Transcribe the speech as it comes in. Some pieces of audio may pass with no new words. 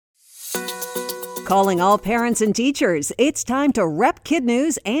Calling all parents and teachers, it's time to rep Kid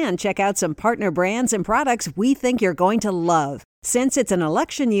News and check out some partner brands and products we think you're going to love. Since it's an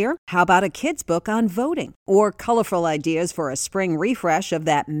election year, how about a kid's book on voting? Or colorful ideas for a spring refresh of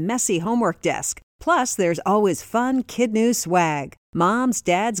that messy homework desk? Plus, there's always fun Kid News swag. Moms,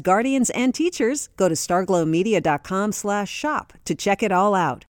 dads, guardians, and teachers, go to starglowmedia.com/shop to check it all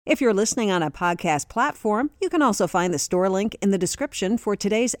out. If you're listening on a podcast platform, you can also find the store link in the description for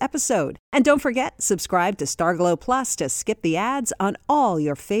today's episode. And don't forget, subscribe to Starglow Plus to skip the ads on all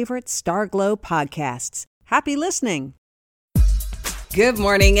your favorite Starglow podcasts. Happy listening! Good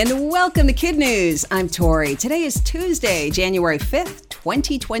morning and welcome to Kid News. I'm Tori. Today is Tuesday, January 5th,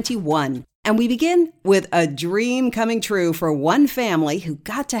 2021. And we begin with a dream coming true for one family who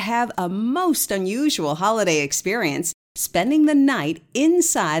got to have a most unusual holiday experience, spending the night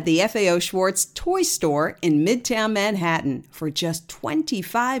inside the FAO Schwarz toy store in Midtown Manhattan for just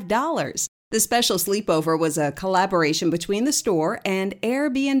 $25. The special sleepover was a collaboration between the store and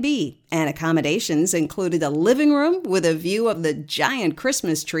Airbnb, and accommodations included a living room with a view of the giant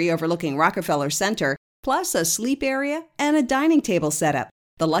Christmas tree overlooking Rockefeller Center, plus a sleep area and a dining table setup.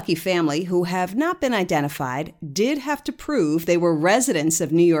 The lucky family, who have not been identified, did have to prove they were residents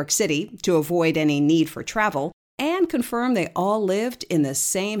of New York City to avoid any need for travel, and confirm they all lived in the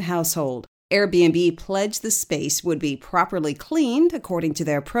same household. Airbnb pledged the space would be properly cleaned according to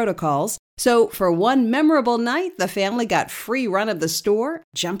their protocols. So for one memorable night, the family got free run of the store,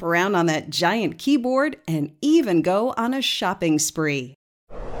 jump around on that giant keyboard, and even go on a shopping spree.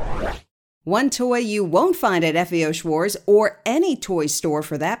 One toy you won't find at FAO Schwarz, or any toy store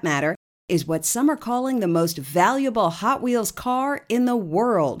for that matter, is what some are calling the most valuable Hot Wheels car in the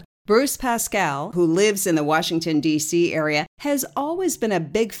world. Bruce Pascal, who lives in the Washington, D.C. area, has always been a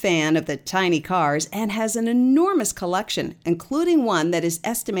big fan of the tiny cars and has an enormous collection, including one that is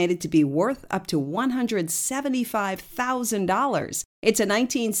estimated to be worth up to $175,000. It's a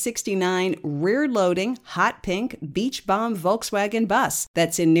 1969 rear-loading, hot pink, beach bomb Volkswagen bus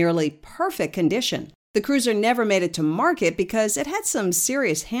that's in nearly perfect condition. The cruiser never made it to market because it had some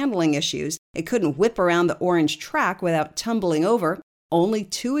serious handling issues. It couldn't whip around the orange track without tumbling over. Only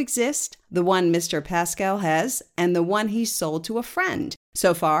two exist, the one Mr. Pascal has and the one he sold to a friend.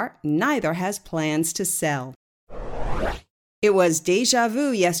 So far, neither has plans to sell. It was deja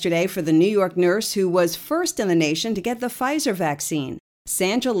vu yesterday for the New York nurse who was first in the nation to get the Pfizer vaccine.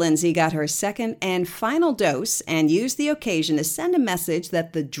 Sandra Lindsay got her second and final dose and used the occasion to send a message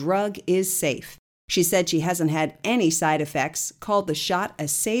that the drug is safe. She said she hasn't had any side effects, called the shot a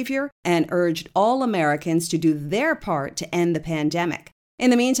savior, and urged all Americans to do their part to end the pandemic. In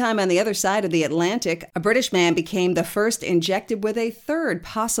the meantime, on the other side of the Atlantic, a British man became the first injected with a third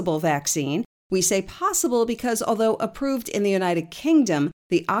possible vaccine. We say possible because although approved in the United Kingdom,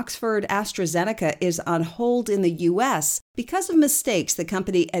 the Oxford AstraZeneca is on hold in the U.S. because of mistakes the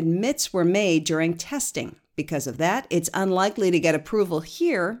company admits were made during testing. Because of that, it's unlikely to get approval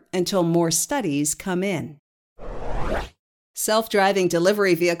here until more studies come in. Self-driving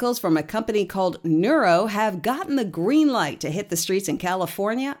delivery vehicles from a company called Nuro have gotten the green light to hit the streets in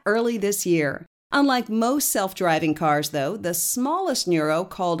California early this year. Unlike most self-driving cars, though, the smallest Nuro,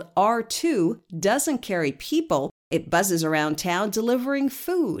 called R2, doesn't carry people. It buzzes around town delivering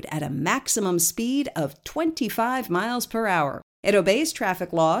food at a maximum speed of 25 miles per hour. It obeys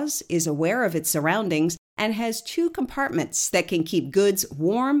traffic laws, is aware of its surroundings, and has two compartments that can keep goods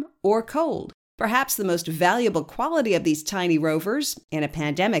warm or cold. Perhaps the most valuable quality of these tiny rovers, in a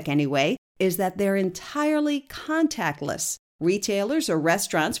pandemic anyway, is that they're entirely contactless. Retailers or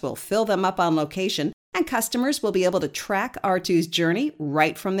restaurants will fill them up on location, and customers will be able to track R2's journey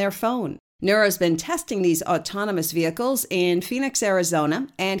right from their phone. Neuro's been testing these autonomous vehicles in Phoenix, Arizona,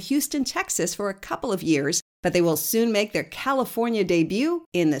 and Houston, Texas for a couple of years, but they will soon make their California debut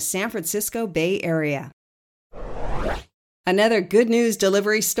in the San Francisco Bay Area. Another good news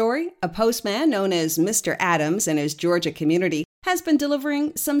delivery story. A postman known as Mr. Adams in his Georgia community has been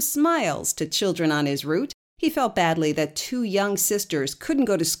delivering some smiles to children on his route. He felt badly that two young sisters couldn't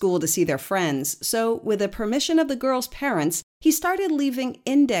go to school to see their friends, so with the permission of the girls' parents, he started leaving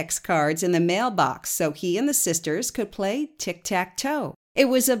index cards in the mailbox so he and the sisters could play tic-tac-toe. It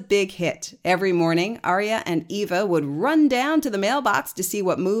was a big hit. Every morning, Arya and Eva would run down to the mailbox to see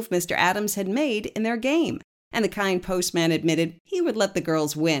what move Mr. Adams had made in their game. And the kind postman admitted he would let the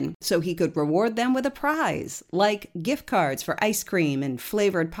girls win so he could reward them with a prize, like gift cards for ice cream and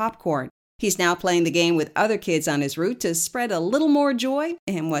flavored popcorn. He's now playing the game with other kids on his route to spread a little more joy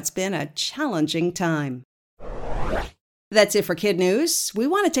in what's been a challenging time. That's it for Kid News. We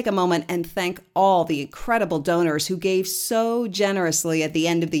want to take a moment and thank all the incredible donors who gave so generously at the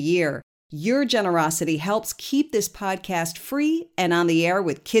end of the year. Your generosity helps keep this podcast free and on the air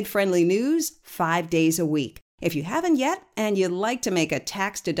with kid-friendly news 5 days a week. If you haven't yet and you'd like to make a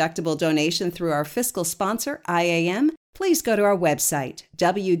tax-deductible donation through our fiscal sponsor, IAM, please go to our website,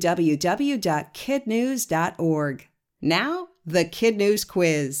 www.kidnews.org. Now, the Kid News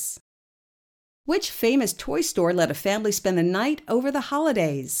Quiz. Which famous toy store let a family spend the night over the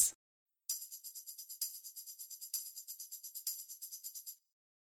holidays?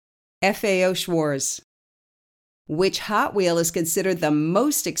 FAO Schwarz. Which Hot Wheel is considered the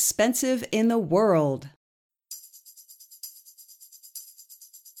most expensive in the world?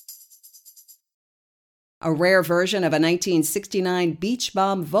 A rare version of a 1969 Beach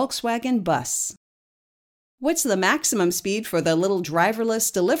Bomb Volkswagen bus. What's the maximum speed for the little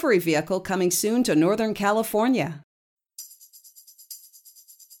driverless delivery vehicle coming soon to Northern California?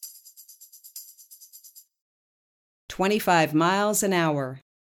 "25 miles an hour."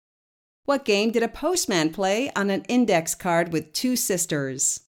 What game did a postman play on an index card with two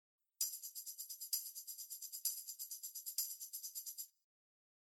sisters?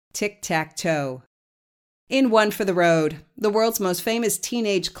 Tic-tac-toe. In One for the Road, the world's most famous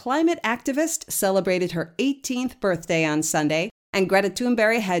teenage climate activist celebrated her 18th birthday on Sunday, and Greta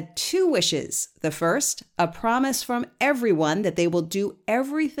Thunberg had two wishes. The first, a promise from everyone that they will do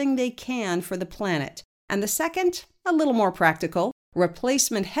everything they can for the planet. And the second, a little more practical,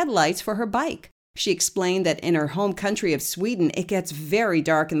 replacement headlights for her bike. She explained that in her home country of Sweden, it gets very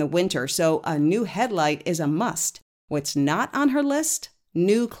dark in the winter, so a new headlight is a must. What's not on her list?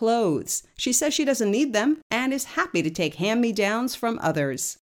 New clothes. She says she doesn't need them and is happy to take hand-me-downs from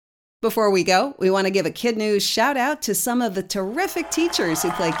others. Before we go, we want to give a Kid News shout-out to some of the terrific teachers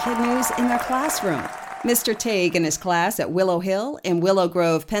who play Kid News in their classroom. Mr. Tague and his class at Willow Hill in Willow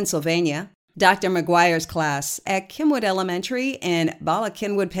Grove, Pennsylvania. Dr. McGuire's class at Kinwood Elementary in Bala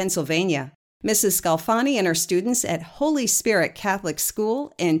Kinwood, Pennsylvania. Mrs. Scalfani and her students at Holy Spirit Catholic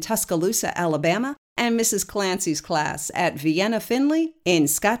School in Tuscaloosa, Alabama. And Mrs. Clancy's class at Vienna Finley in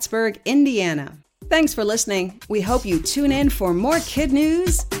Scottsburg, Indiana. Thanks for listening. We hope you tune in for more Kid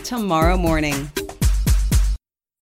News tomorrow morning.